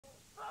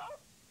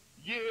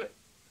Yeah,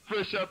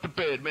 fresh out the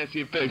bed, man,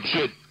 see if that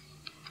shit.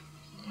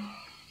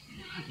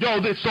 Yo,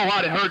 this so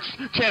hot it hurts.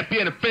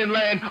 Champion of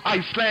Finland,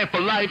 Iceland for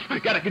life.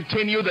 Gotta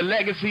continue the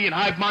legacy and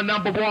hype my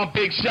number one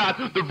big shot,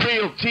 the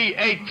real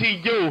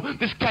T-A-T-U.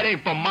 This cat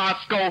ain't from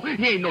Moscow,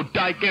 he ain't no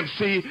dyke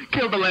MC.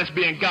 Kill the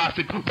lesbian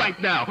gossip right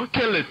now,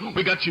 kill it.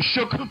 We got you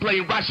shook,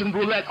 playing Russian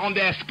roulette on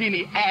that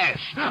skinny ass.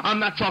 I'm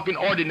not talking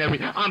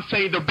ordinary, I'm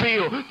saying the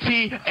real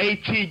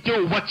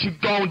T-A-T-U. What you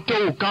gon'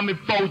 do? Coming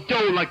for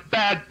you like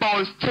Bad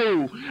Boys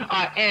 2.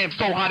 I am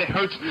so hot it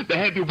hurts, the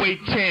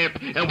heavyweight champ.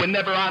 And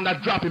whenever I'm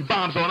not dropping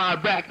bombs on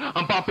Iraq,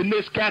 I'm bumping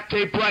this cat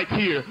tape right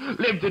here.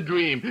 Live the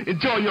dream,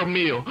 enjoy your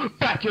meal.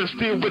 Back your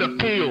steel with a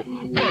peel.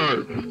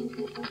 Word.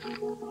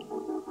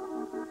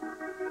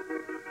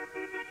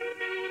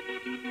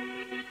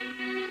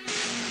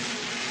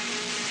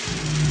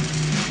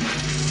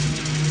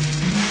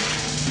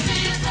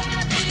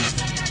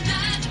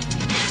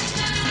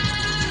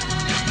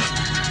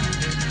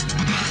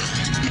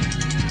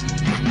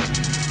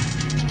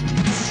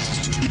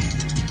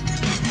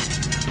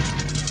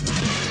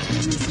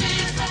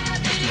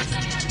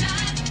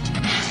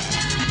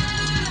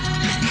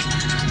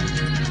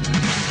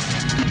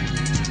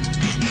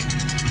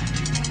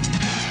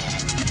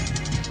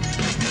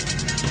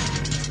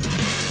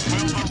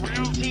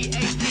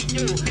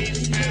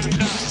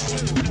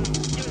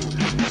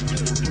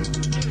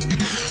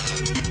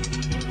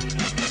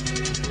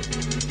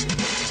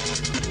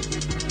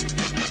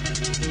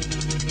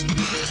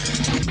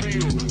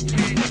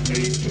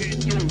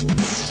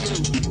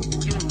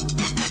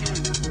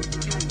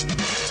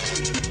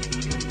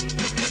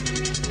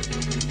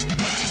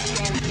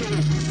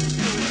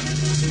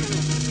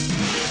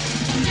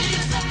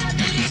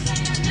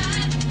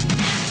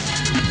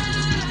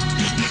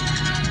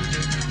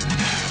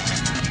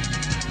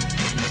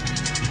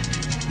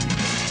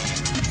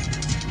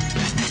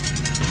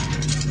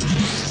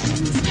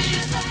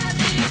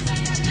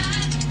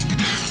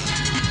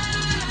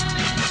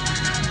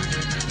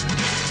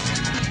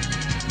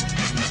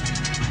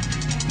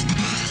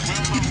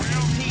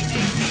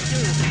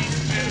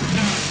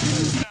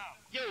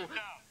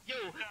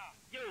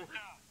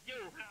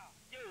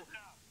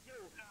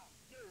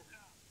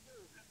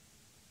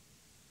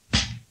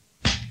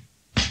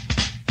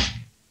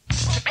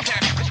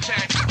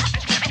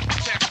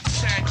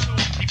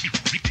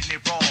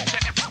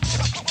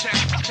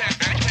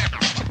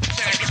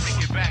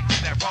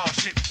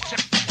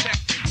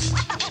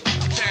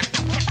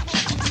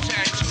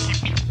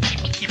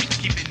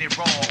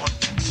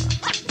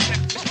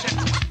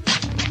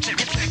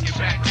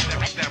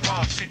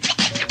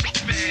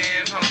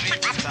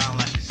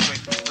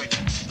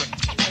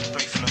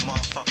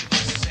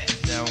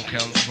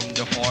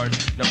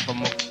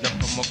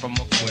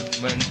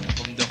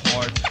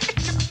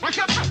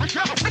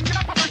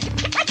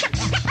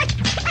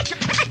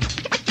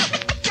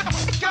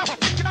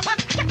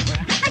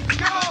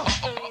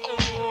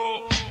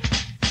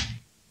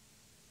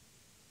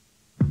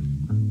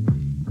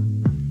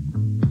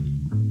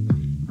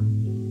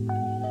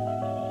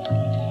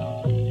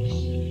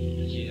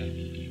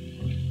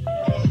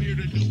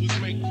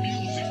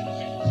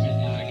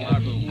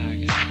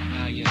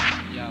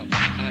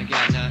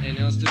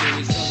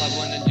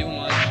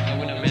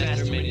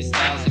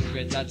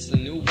 That's the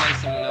new way,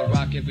 so when I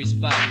rock every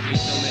spot, with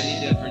so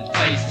many different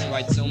faces.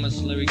 Write so much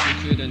lyrics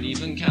you couldn't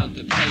even count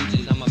the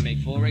pages. I'ma make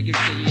 4 records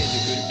a year, do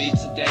good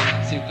beats a day.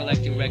 Still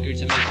collecting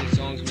records and making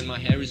songs when my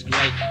hair is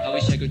gray. I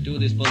wish I could do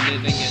this for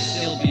living and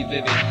still be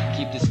vivid.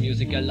 Keep this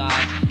music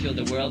alive till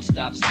the world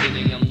stops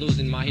spinning. I'm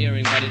losing my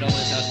hearing, but it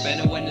always sounds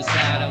better when it's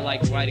loud. I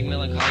like writing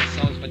melancholy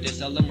songs, but they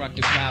seldom rock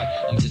the crowd.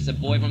 I'm just a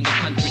boy from the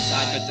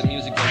countryside, but the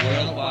music go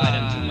worldwide.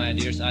 And to my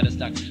dears out of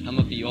stock,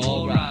 I'ma be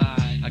alright.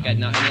 I got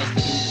nothing else to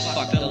do,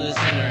 fuck the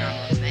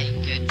listener. Make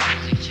good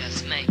music,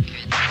 just make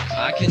good.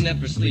 I can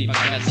never sleep, I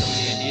got so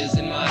many ideas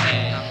in my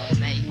head. I'ma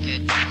make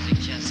good music,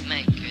 just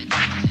make good.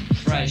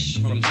 Fresh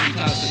from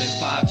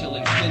 2005 till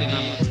infinity.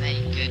 I'ma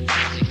make good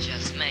music,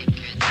 just make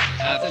good.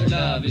 After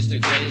love is the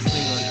greatest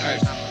thing on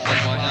earth.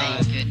 That's why I'ma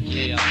make good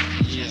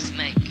yeah. just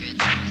make good.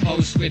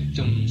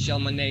 Postscriptum, shall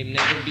my name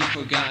never be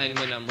forgotten.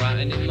 When I'm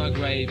rotting in my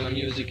grave, my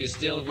music is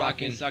still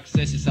rocking.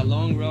 Success is a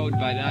long road,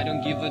 but I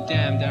don't give a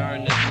damn. There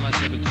aren't as much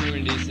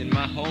opportunities in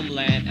my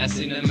homeland as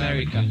in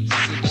America.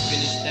 Since the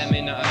Finnish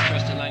stamina, I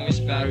crossed the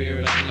language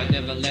barrier. I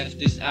never left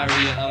this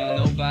area. I'm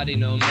nobody,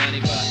 no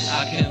money, but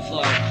I can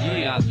flow.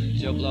 Yeah,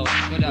 Joe Blow,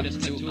 what up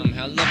to? I'm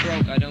hella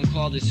broke, I don't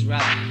call this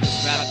rap.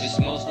 This rap is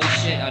mostly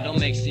shit. I don't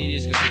make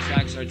CDs cause the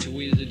tracks are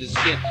too easy to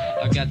skip.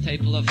 I got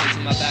tape full of hits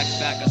in my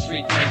backpack, a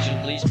street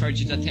merchant. Please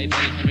purchase a tape,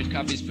 800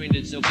 copies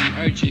printed, so be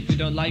urgent. If you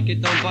don't like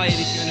it, don't buy it. If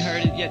you haven't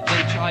heard it yet,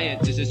 then try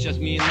it. This is just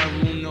me in my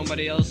room,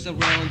 nobody else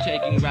around.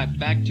 Taking rap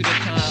back to the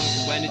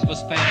times when it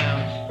was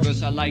found.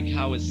 Cause I like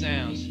how it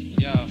sounds.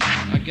 Yo,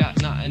 I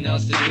got nothing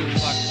else to do,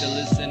 fuck the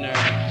listener.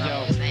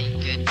 Yo, make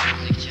good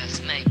music,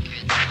 just make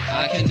good.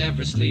 I can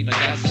never sleep, I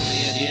got so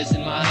many ideas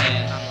in my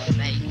head. I'ma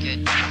make good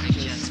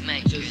music, just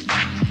make good.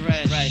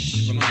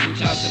 Fresh from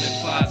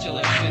 2005 till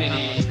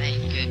infinity. I'ma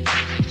make good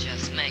music,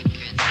 just make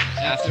good.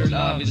 After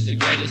love is the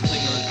greatest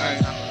thing on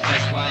earth.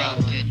 That's why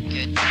I'm Good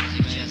music,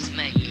 just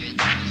make good.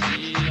 Cause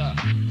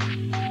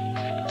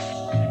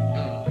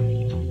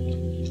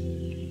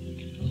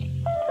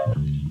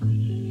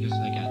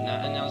I got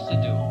nothing else to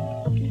do.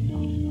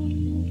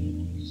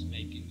 Just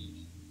making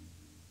music.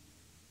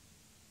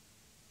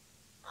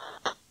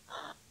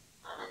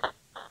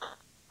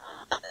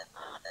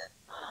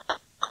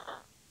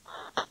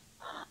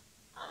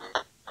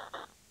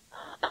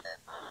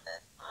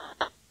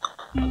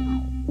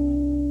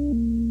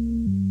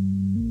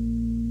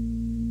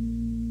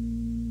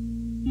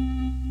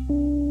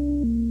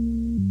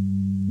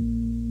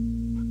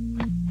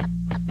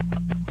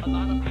 A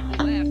lot of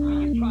people ask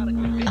me and try to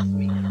convince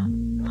me to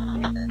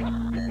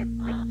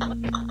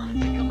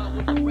come out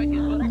with a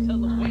record, but I tell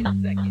them, wait a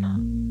second.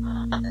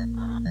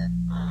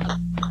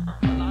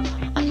 A lot of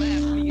people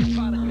ask me and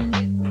try to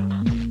convince me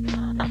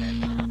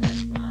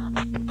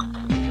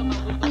to come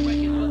out with a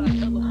record, but I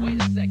tell them,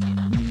 wait a second.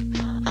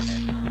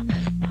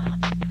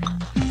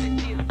 This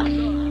is for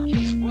love, you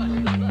can't rush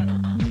the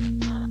lust.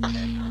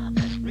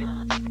 This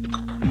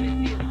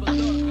is for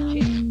love, you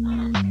can't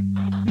rush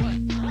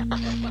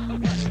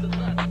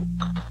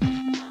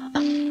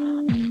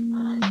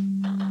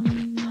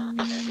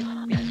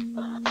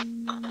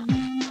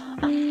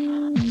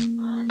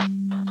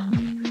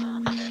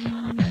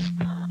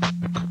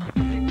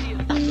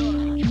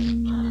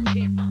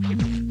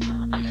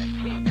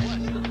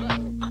the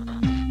lust.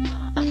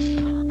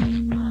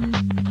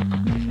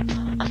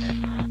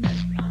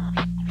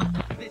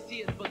 This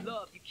is for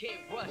love, you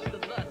can't rush the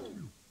lust.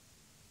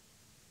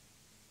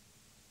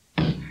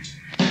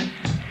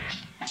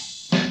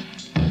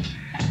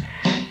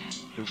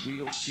 The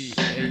real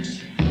T-A-T,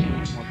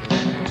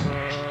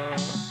 motherfucker.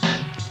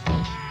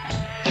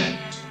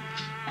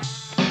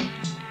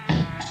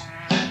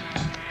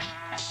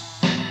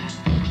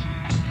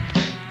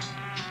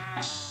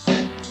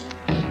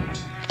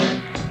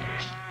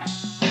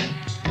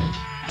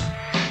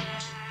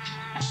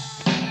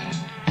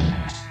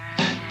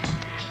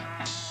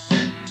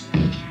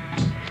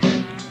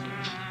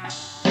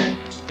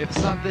 If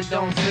something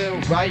don't feel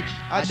right,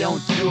 I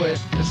don't do it.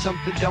 If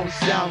something don't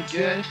sound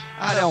good,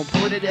 I don't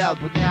put it out.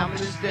 But now I'm in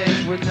the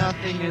stage where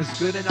nothing is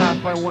good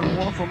enough. I want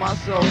more for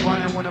myself, I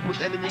don't wanna put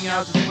anything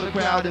out just for the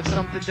crowd. If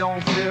something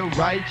don't feel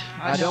right,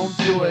 I don't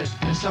do it.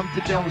 If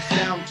something don't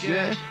sound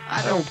good,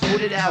 I don't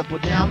put it out.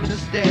 But now I'm in the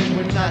stage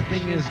where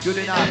nothing is good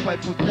enough. I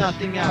put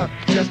nothing out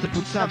just to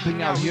put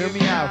something out. Hear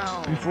me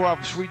out. Before I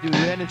was free to do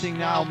anything,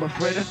 now I'm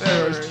afraid of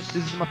errors.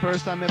 This is my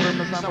first time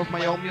ever, some of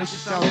my own music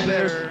sounds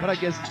better. But I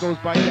guess it goes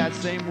by that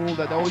same rule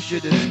that old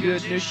shit is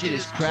good, new shit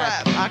is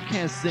crap. I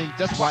can't sing,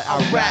 that's why I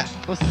rap.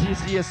 What's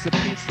easy as a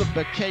piece of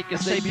the cake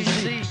is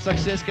ABC.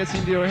 Success gets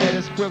into your head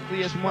as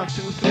quickly as 1,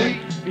 2, 3.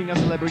 Being a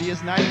celebrity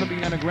is nice, but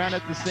being underground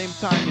at the same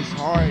time is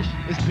hard.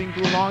 It's been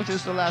too long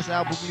since the last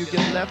album, you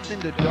get left in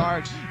the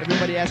dark.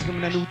 Everybody asking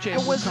when a new tape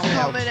will come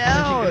out. I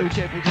think a new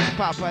tape will just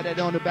pop out, I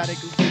don't know about it,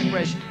 could be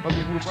fresh. But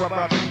we move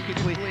up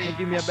quickly and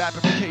give me a bad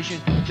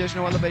reputation. There's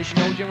no elevation,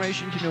 no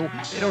generation to know.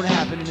 It don't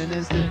happen in an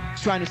instant.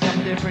 Trying to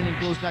sound different and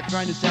close, not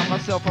trying to sound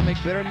myself. I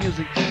make better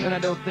music and I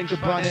don't think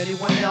about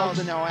anyone else.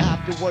 And now I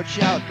have to watch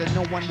out that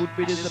no one would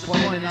be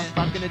disappointed, and I'm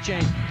not gonna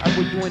change. I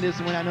quit doing this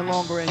when I no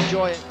longer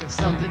enjoy it. If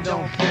something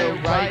don't feel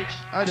right,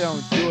 I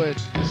don't do it.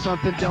 If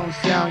something don't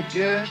sound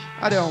good,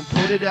 I don't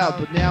put it out.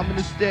 But now I'm in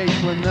the stage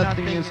where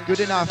nothing is good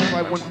enough. If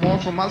I want more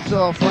for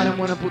myself, I don't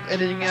wanna put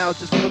anything out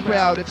just for the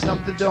crowd. If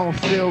something don't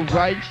feel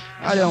right,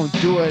 I don't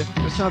do it.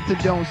 If something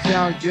don't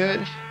sound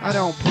good, I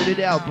don't put it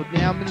out. But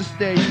now I'm in the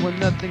stage where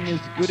nothing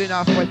is good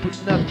enough. I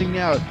put nothing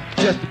out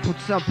just to put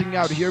something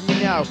out. Hear me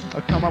now.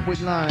 I come up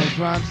with lines,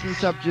 rhymes, and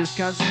subjects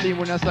constantly.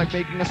 When I like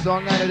making a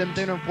song out of them,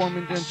 they don't form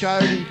into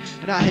entirety.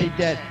 And I hate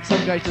that.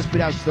 Some guys just put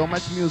out so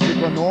much music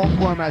on all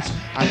formats.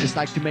 I just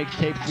like to make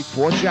tapes with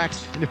 4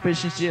 tracks.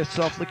 Inefficiency is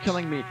softly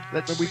killing me.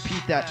 Let me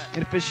repeat that.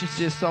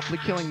 Inefficiency is softly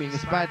killing me.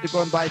 Inspired to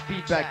go and buy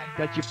feedback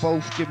that you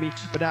both give me.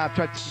 But now I've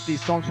tried to keep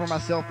these songs for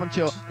myself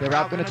until they're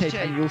out on the tape.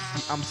 And you'll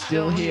see I'm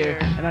still here.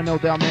 And I know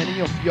there are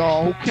many of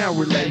y'all who can't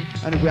relate.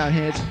 Underground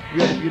heads,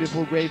 we are the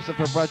beautiful grapes of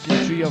a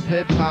rushing tree of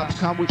hip-hop.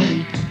 Come with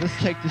me, let's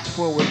take this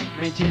forward.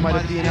 Maintain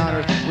modesty and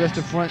honor. We're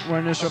the front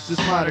runners of this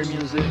modern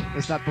music.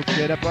 Let's not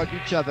forget about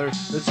each other.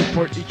 Let's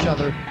support each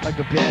other like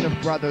a band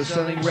of brothers.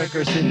 Selling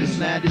records in this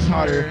land is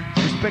harder.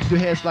 Respect to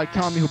heads like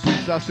Tommy who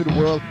brings us to the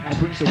world and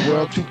brings the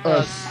world to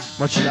us.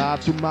 Much love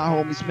to my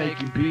homies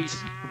making beats,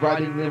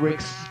 writing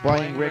lyrics,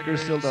 buying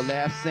records till the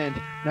last cent.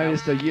 Now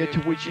is the year to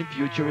which in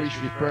future is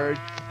referred.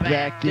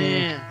 Back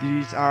then,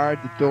 these are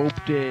the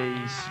dope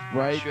days.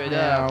 Right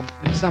now,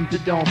 if something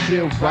don't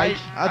feel right,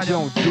 I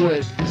don't do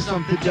it. If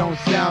something don't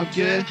sound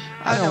good,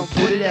 I don't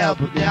put it out.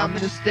 But now I'm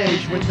in a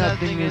stage where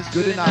nothing is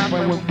good enough.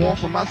 I want more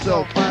for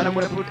myself. I don't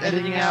want to put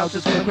anything out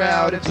just for the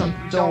crowd. If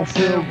something don't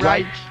feel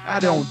right, I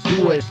don't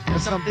do it.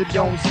 If something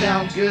don't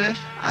sound good,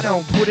 I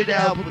don't put it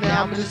out. But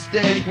now I'm in a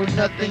stage where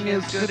nothing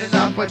is good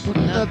enough. I put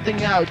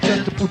nothing out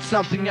just to put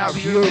something out.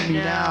 Hear me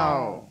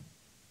now.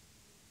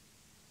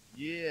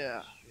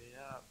 Yeah.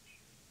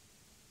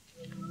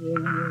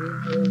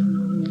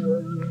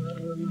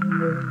 I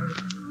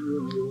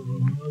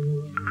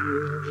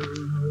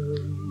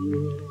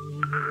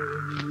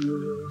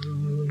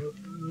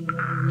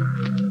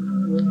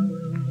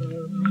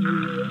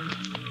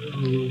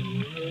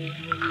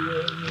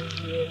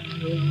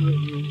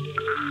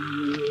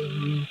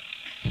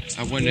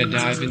wanna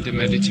dive in the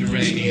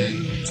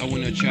Mediterranean. I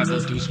wanna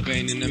travel to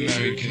Spain and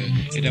America.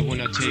 And I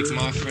wanna take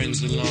my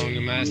friends along.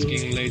 I'm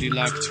asking Lady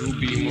Luck to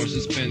be more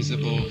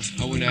suspensable.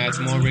 I wanna add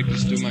more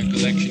records to my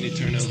collection.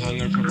 Eternal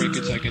hunger for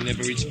records, I can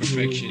never reach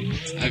perfection.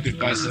 I could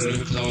buy some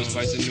new clothes,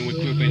 buy some new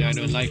equipment. I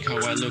don't like how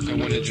I look, I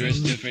wanna dress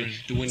different.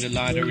 To win the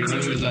lottery,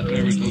 knew that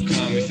miracle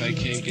come. If I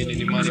can't get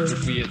any money for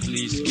free, at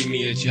least give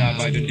me a job.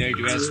 I don't dare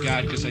to ask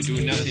God, cause I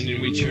do nothing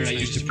in return. I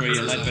used to pray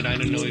a lot, but I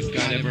don't know if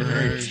God ever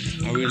heard.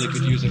 I really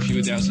could use a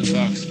few $1,000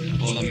 bucks.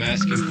 All I'm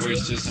asking for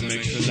is just some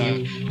extra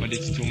luck. But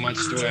it's too much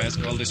to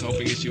ask, all this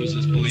hoping is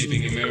useless.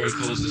 Believing in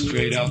miracles is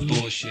straight up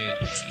bullshit.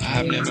 I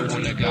have never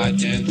won a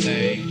goddamn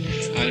thing.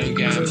 I don't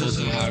gamble,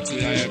 so how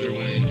could I ever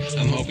win?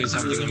 I'm hoping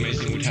something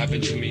amazing would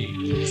happen to me,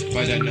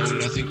 but I know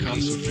nothing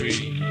comes for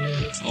free.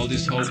 All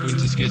this hoping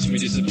just gets me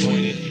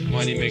disappointed.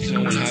 Money makes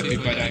no one happy,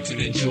 but I can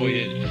enjoy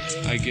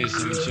it. I guess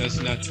I'm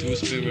just not too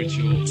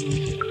spiritual,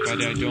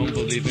 but I don't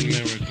believe in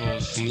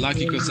miracles. I'm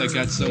lucky cause I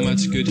got so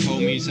much good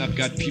homies. I've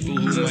got people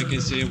whom I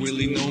can say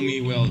really know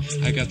me well.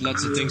 I got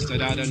lots of things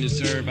that I don't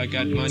deserve. I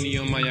got money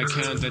on my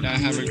account that I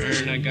haven't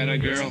earned. I got a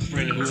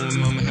girlfriend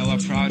whom I'm hella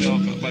proud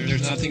of, but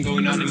there's nothing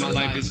going on in my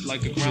life. It's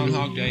like a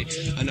Groundhog Day.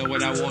 I know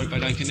what I want,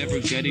 but I can never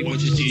get it.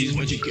 What you see is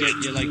what you get.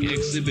 Yeah, like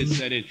Excerpts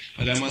said it.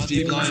 But I must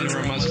be blind or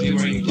I must be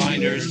wearing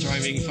blinders.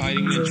 Striving,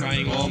 fighting, and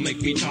trying all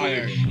make me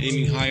tired.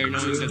 Aiming higher,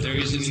 knowing that there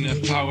isn't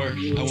enough power.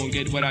 I won't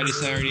get what I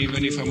desire,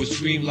 even if I would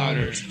scream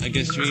louder. I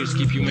guess dreams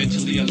keep you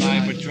mentally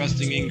alive, but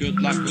trusting in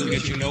good luck will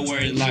get you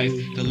nowhere in life.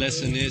 The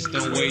lesson is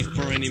don't wait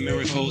for any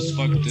miracles.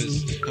 Fuck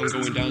this. I'm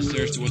going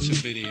downstairs to watch a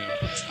video.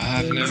 I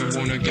have never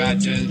won a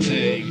goddamn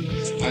thing.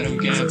 I don't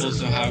gamble,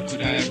 so how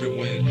could I ever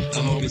win?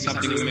 I'm hoping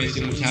something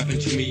amazing would happen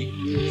to me,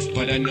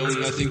 but I know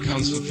nothing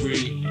comes for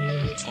free.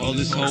 All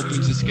this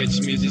hoping just gets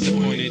me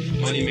disappointed.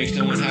 Money makes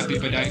no one happy,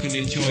 but I can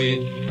enjoy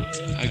it.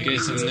 I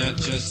guess I'm not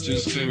just too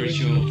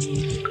spiritual,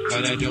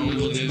 but I don't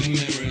believe in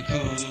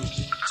miracles.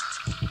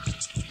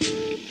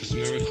 Cause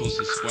miracles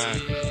is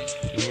whack.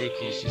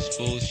 Miracles is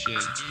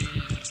bullshit.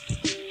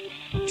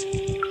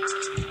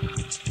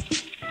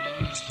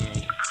 So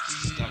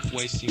stop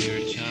wasting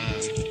your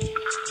time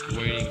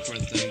waiting for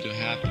them to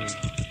happen.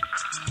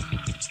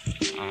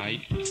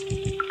 Aight?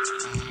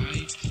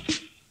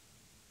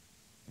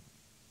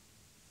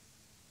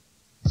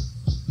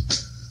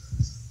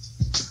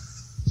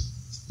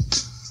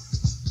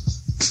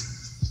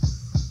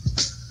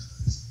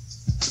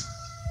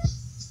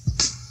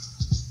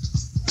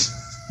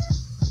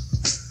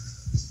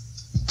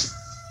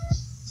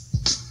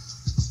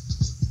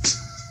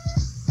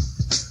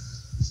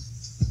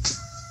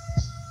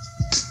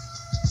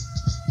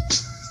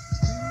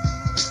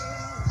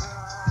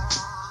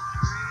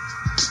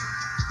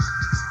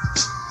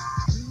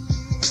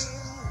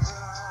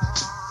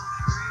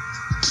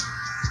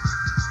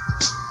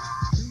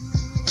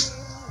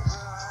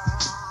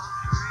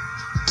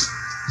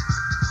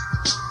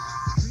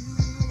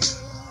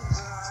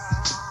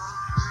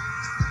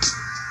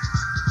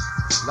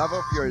 Love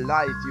of your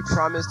life, you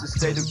promised to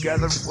stay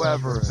together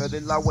forever. Felt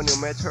in love when you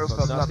met her,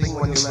 felt nothing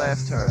when you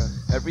left her.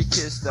 Every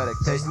kiss started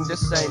tasting the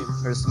same.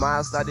 Her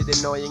smile started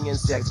annoying and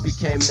sex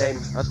became lame.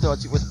 I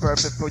thought she was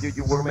perfect for you,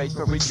 you were made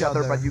for each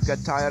other, but you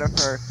got tired of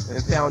her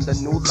and found a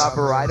new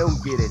lover. I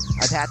don't get it.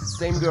 I'd had the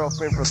same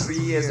girlfriend for 3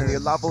 years and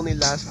your love only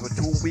lasts for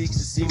 2 weeks.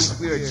 It seems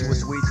weird. She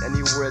was sweet and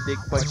you were a dick,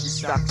 but she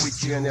stuck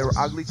with you and they were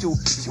ugly too.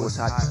 She was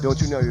hot,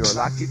 don't you know you're a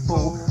lucky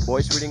fool?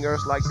 Boys treating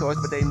girls like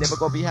toys, but they never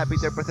gonna be happy.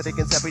 They're pathetic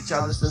and selfish,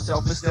 childish and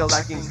selfish, still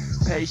lacking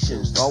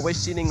patience.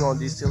 Always cheating on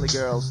these silly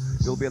girls.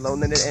 You'll be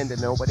alone in the end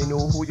and nobody knew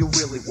who you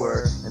really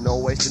were. And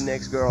always the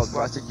next girl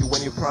trusted you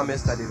when you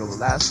promised that it'll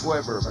last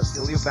forever, but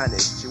still you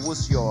vanished. She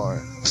was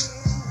yours.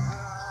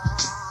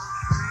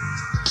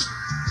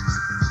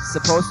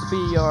 Supposed to be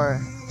your...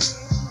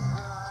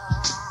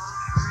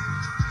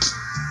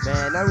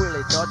 Man, I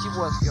really thought she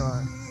was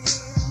yours.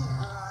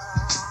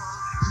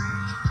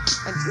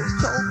 And you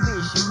told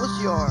me she was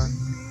yours.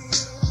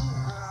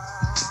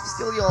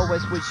 Still you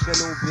always wish you a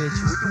new bitch.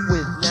 Who you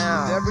with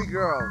now? With every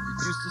girl, you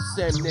use the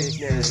same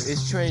nickname. It's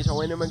strange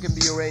how anyone can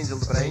be your angel,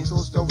 but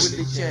angels don't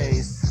really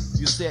change.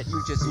 You said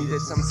you just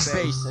needed some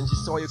space, and she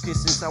saw you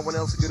kissing someone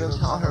else. You couldn't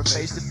tell her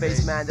face to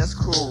face, man, that's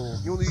cruel.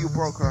 You knew you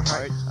broke her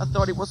heart. I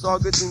thought it was all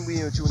good between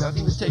you two,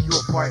 nothing to take you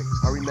apart.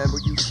 I remember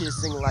you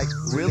kissing, like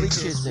really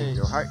kissing.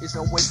 Your heart is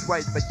always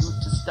right, but you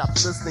just stopped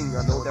listening.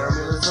 I know there are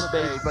millions of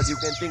babies, but you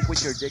can think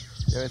with your dick.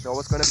 There is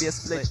always gonna be a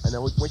split. I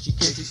know it when she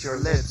kisses your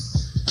lips.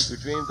 You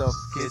dreamed of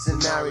kids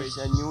and marriage,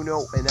 and you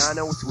know, and I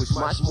know she was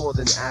much more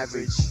than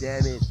average.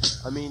 Damn it,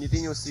 I mean, you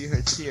didn't see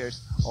her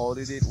tears. All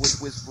they did was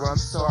whisper, I'm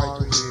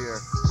sorry to hear.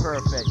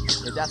 Perfect,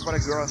 and that's what a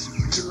girl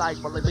should like.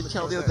 But let me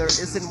tell you, there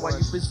isn't what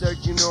you've been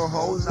searching your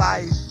whole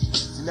life.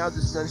 So now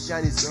the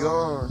sunshine is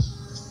gone.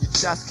 You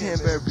just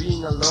can't bear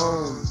being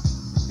alone.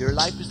 Their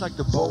life is like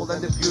the bold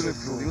and the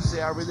beautiful. You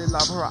say I really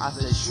love her, I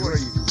say sure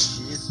you do.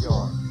 She is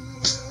yours.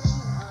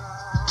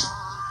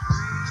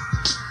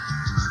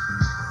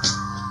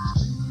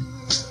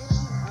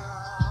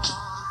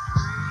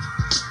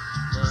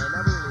 Man, I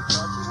really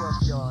thought she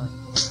was yours.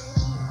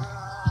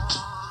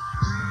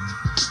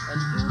 And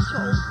you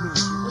told me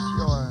she was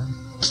yours.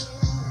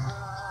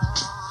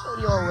 So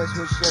you always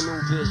wish your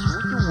new bitch. Who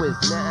you with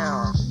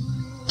now?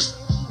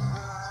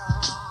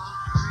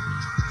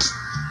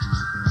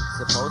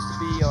 Supposed to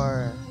be your...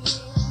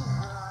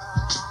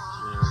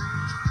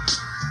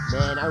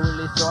 Man, I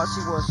really thought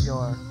she was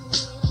yours.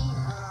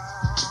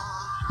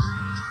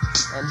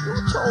 And you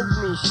told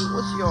me she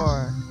was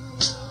yours.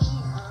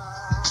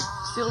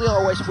 Still you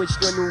always wish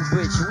your new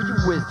bitch. Who you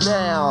with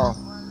now?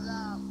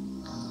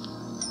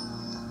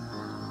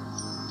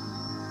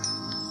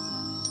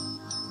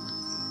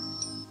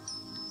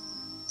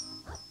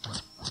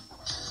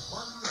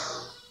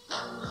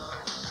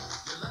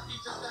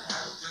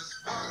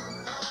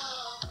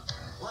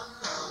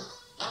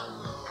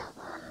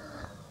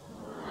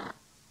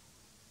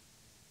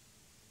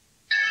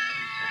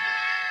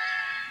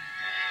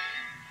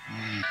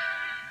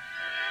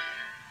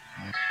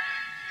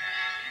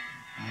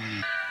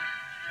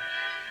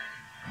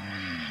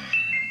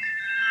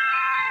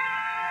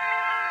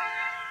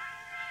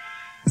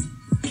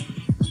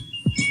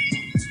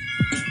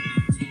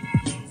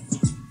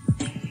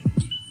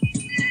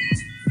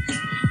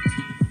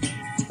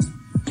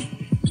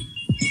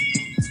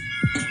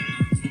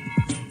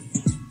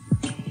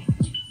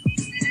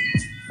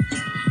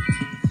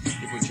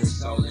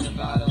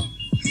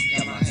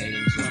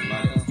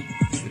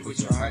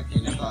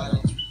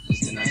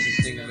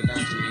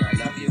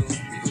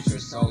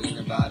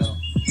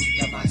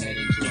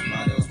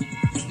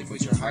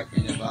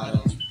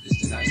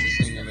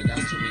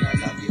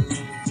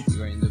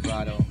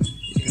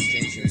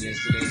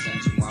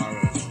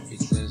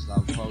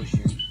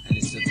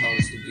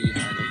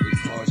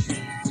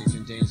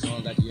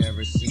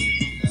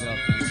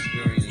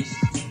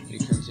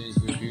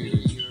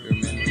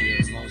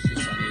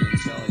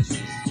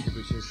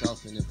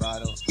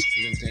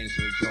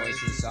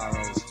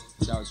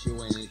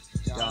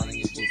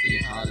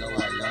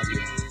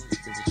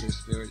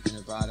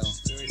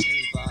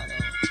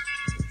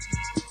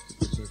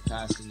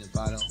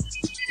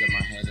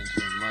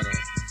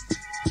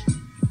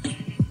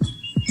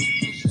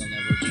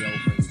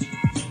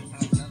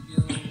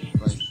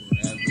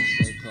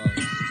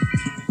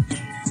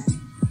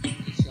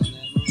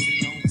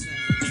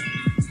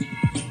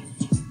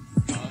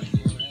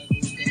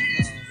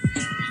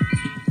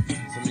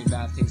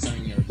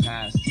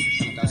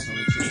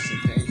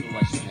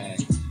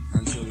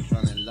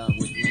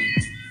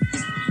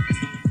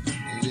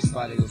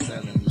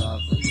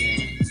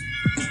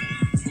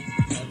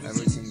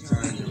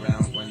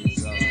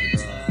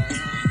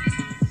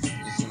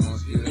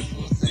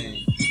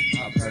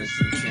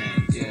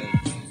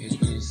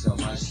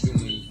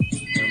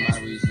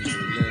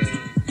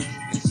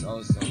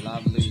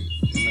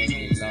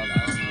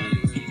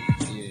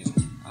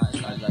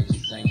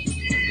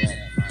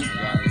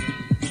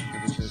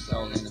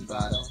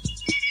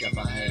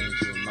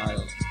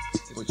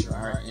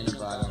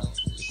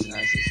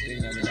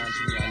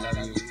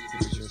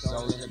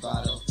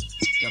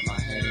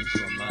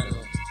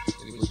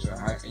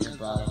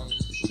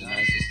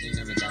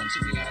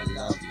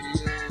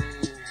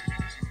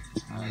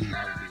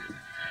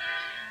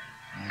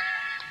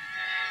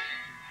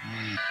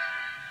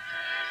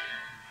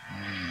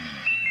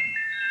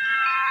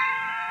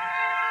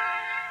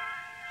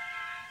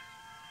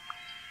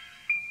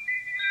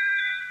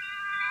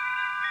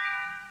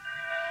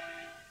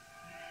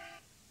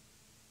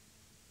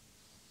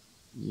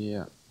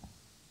 Yeah.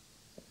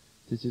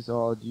 This is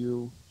all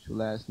due to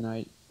last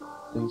night.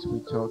 Things we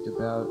talked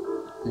about,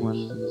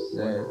 things she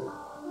said.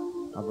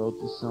 I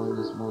wrote this song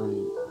this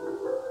morning,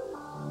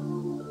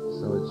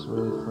 so it's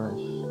really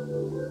fresh.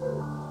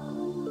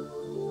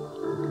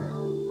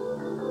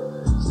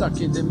 Stuck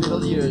in the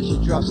middle years,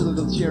 she drops a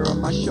little tear on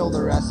my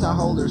shoulder as I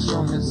hold her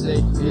strong and say,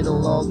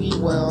 it'll all be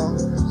well.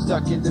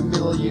 Stuck in the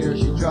middle years,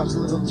 she drops a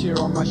little tear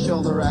on my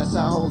shoulder as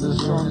I hold her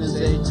strong and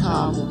say,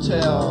 time will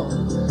tell.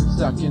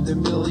 Stuck in the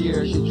middle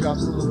years, she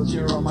drops a little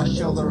tear on my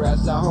shoulder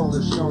as I hold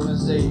her strong and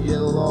say,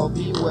 it'll all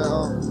be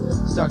well.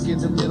 Stuck in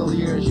the middle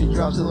years, she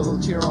drops a little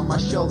tear on my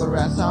shoulder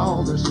as I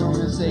hold her strong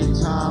and say,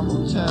 time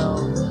will tell.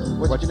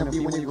 What you gonna be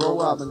when you grow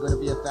up? I'm gonna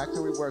be a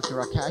factory worker,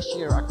 a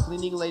cashier, a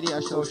cleaning lady,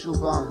 a social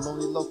bum,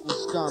 lonely local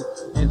scum.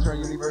 Enter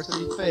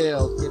university,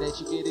 failed. Get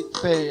educated,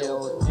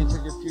 failed.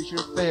 Enter your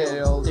future,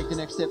 failed. Take the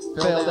next step,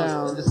 fell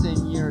down. And the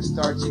same year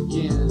starts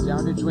again.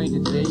 Down the drain, the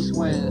days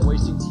went.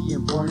 Wasting tea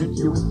and burning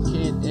youth.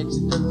 Can't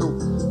exit the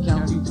loop.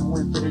 Counting to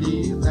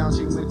infinity.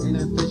 Lounging with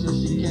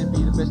inefficiency. Can't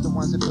be the best of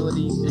one's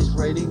abilities. It's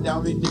writing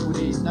down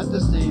iniquities. Not the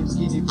same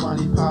skinny,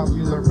 funny,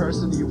 popular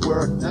person you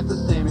were. Not the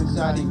same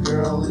exciting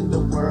girl in the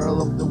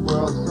world of the world.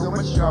 So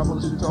much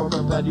troubles to talk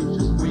about, you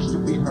just wish to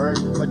be heard.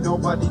 But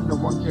nobody, no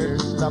one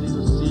cares, stop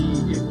to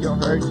see if you're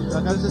hurt.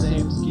 Not the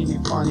same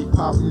skinny, funny,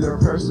 popular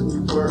person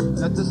you were.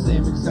 Not the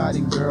same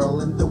exciting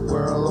girl in the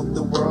world of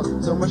the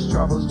world. So much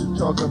troubles to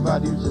talk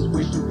about, you just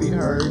wish to be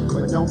heard.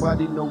 But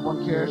nobody, no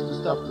one cares to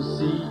stop to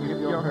see if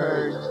you're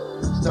hurt.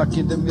 Stuck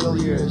in the middle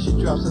here, she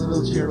drops a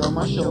little tear on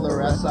my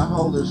shoulder as I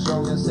hold her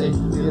strong and say,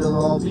 it'll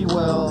all be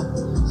well.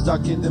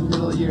 Stuck in the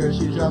middle here,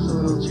 she drops a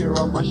little tear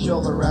on my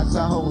shoulder as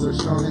I hold her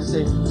strong and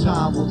say,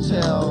 time will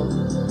tell.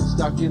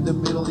 Stuck in the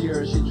middle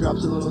here, she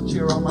drops a little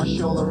tear on my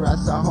shoulder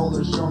as I hold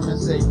her strong and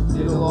say,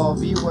 it'll all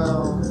be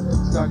well.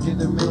 Stuck in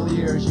the middle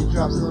here, she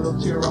drops a little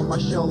tear on my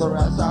shoulder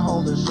as I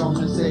hold her strong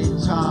and say,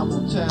 time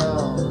will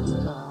tell.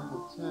 Time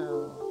will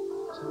tell,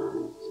 time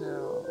will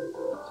tell,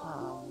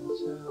 time will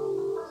tell.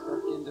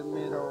 Stuck in the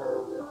middle,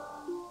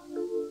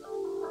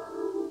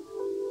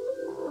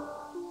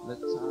 let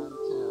time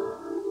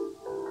tell.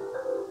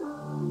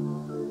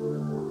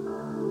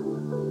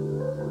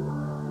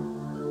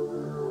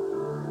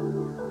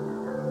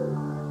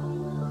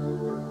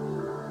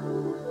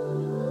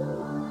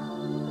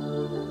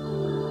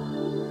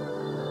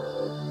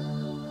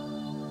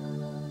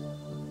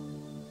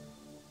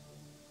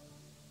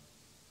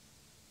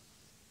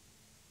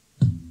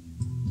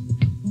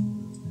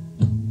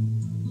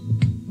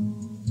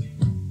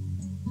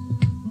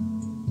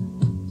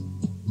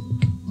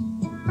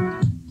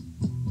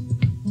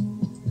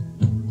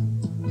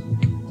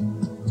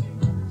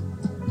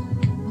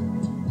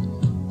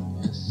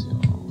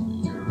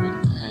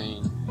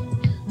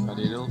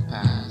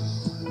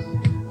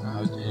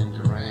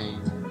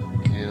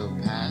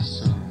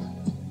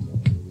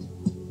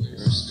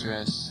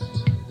 Stressed,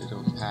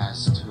 it'll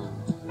pass too.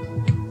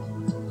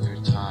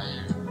 You're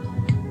tired,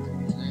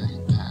 let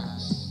it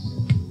pass.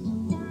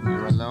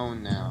 You're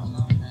alone now,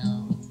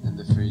 and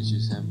the fridge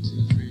is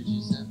empty.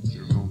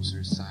 Your rooms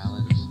are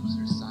silent,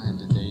 and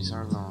the days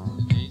are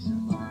long.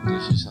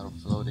 Dishes are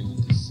floating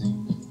in the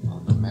sink, all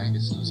the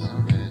magazines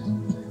are read.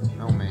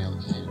 No mail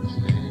came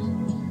today,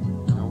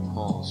 no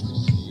calls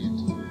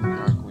received.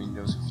 Dark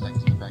windows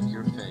reflecting back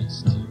your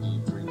face.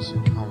 TV brings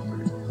you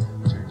comfort.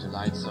 Turn the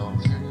lights off.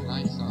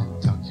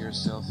 Tuck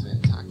yourself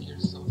in.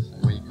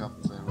 Wake up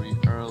very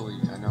early.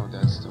 I know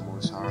that's the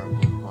most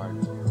horrible part.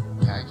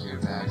 Pack your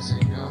bags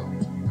and go.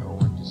 No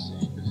one to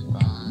say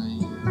goodbye.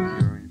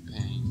 You're in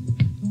pain,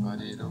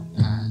 but it'll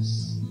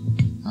pass.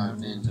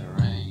 Out in the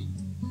rain,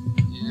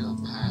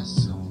 it'll pass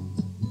soon.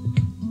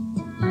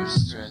 You're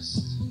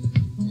stressed,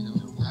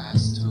 it'll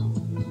pass too.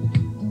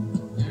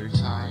 You're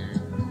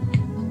tired,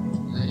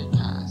 let it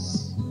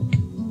pass.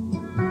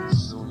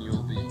 Soon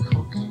you'll be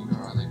cooking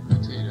garlic,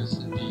 potatoes,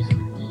 and beef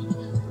with me.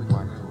 The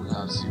one who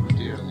loves you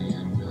dearly,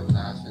 and will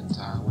laugh and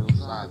time will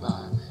fly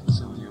by.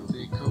 Soon you'll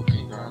be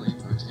cooking garlic,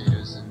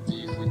 potatoes, and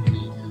beef with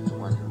me. The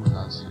one who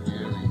loves you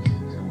dearly,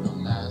 and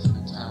will laugh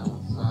and time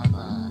will fly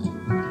by.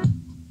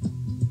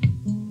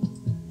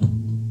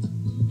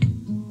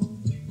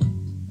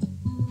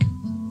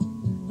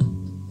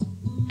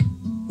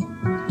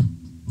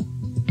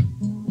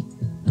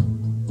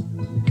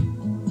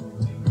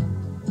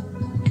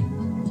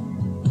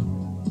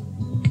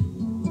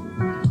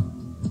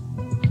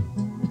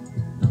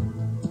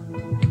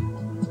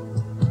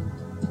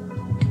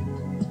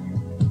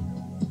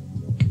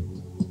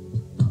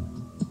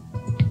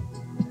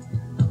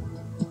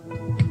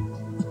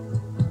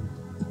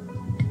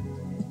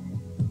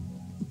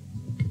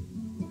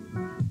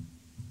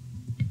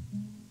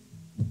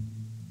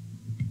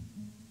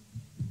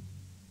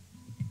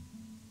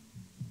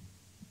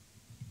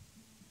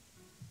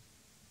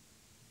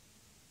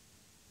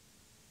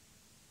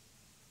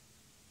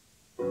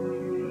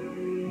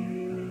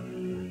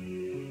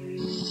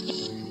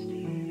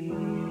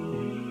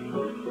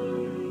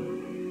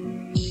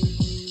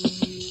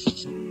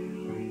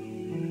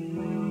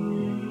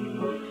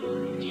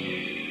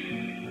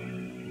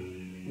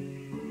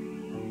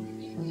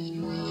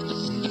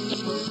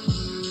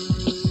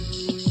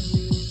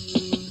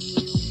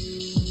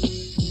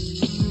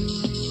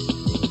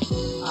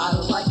 I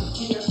don't like it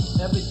here.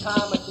 Every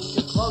time I think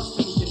you're close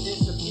to me, you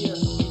disappear.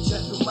 It's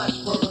just too much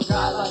for a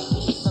guy like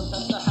me.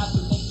 Sometimes I have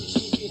to make you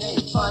see it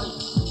ain't funny.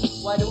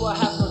 Why do I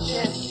have no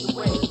chances to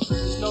win?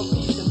 There's no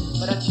reason,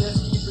 but I just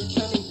keep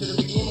returning to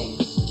the beginning.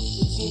 It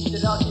seems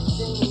that I'll keep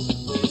singing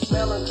these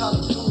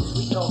melancholy tunes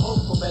with no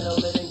hope for better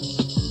living.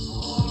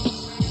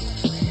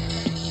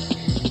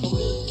 For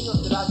me, it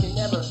feels that I can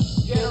never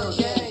get or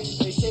gain.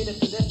 They say that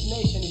the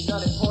destination is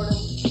not important.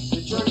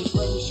 The journey's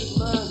where you should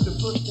learn to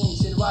put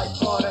things in right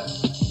order.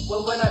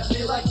 Well, when I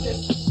feel like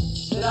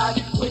this, that I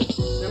can quit,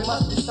 there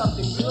must be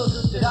something real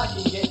good that I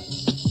can get.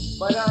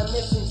 But I'm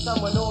missing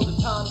someone all the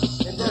time,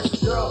 and there's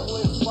a girl who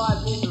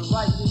inspired me to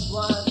write this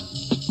rhyme.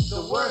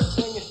 The worst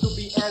thing is to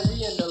be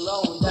angry and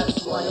alone,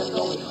 that's why I'm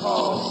going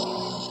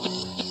home.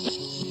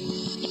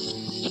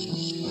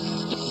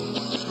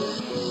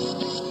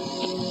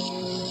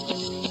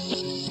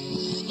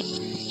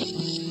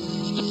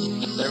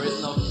 There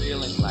is no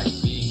feeling like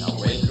being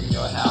away from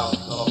your house.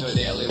 After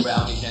daily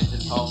round, you can't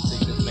just homesick,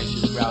 this makes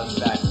you browse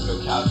back to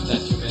a couch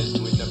that you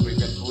missed with the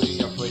frequent food in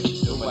your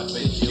fridge. The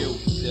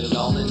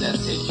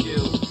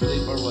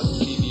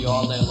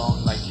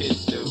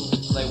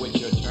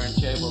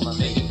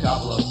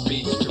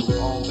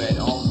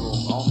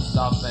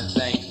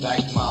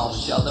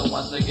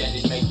once again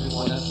it makes me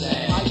wanna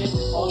say I get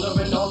older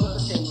and older, the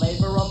same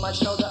labor on my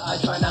shoulder. I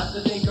try not to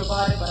think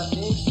about it, but I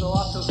think so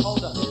I feel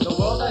colder. The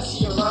world I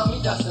see around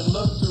me doesn't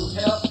look too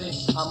healthy.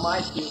 I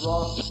might be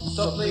wrong,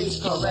 so please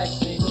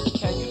correct me.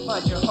 Can you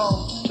find your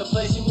home, the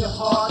place in your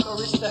heart, or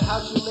is the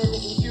house you live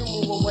in? If you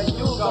move away,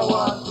 you'll go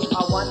on.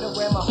 I wonder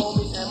where my home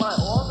is, am I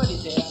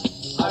already there?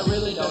 I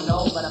really don't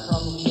know, but I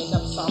probably end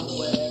up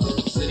somewhere.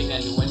 sitting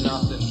and doing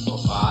nothing for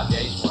 5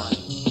 days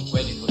running,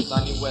 waiting for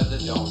sunny weather,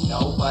 don't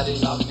nobody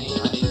love me.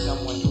 I need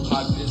someone to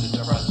hug me, this is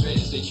a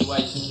frustrating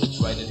situation,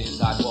 situated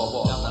inside 4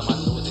 walls, now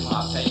I'm losing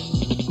my pain.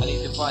 I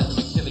need to find some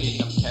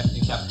activity, I'm kept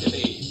in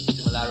captivity,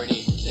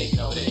 similarity, taking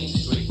over the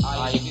industry.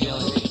 Are you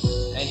feeling me?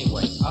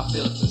 Anyway, I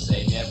feel it's the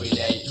same every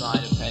day,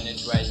 trying to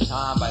penetrate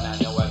time, but I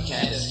know I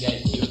can't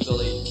escape.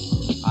 Usually,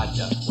 I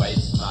just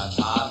waste my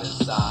time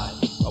inside.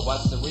 But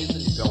what's the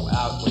reason to go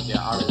out when there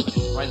aren't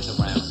many friends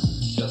around?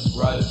 Just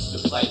roads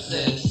to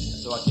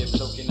places. So I keep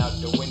looking out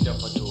the window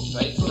for 2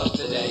 faces of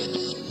the day.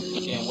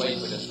 Can't wait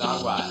for the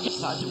sunrise.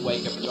 It's hard to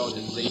wake up and go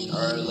to sleep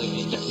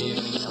early in the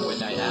evening. And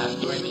when I am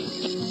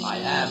dreaming, I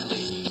am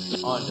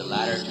leaning on the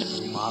ladder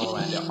to tomorrow,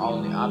 and the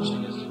only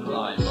option is to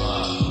climb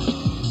up.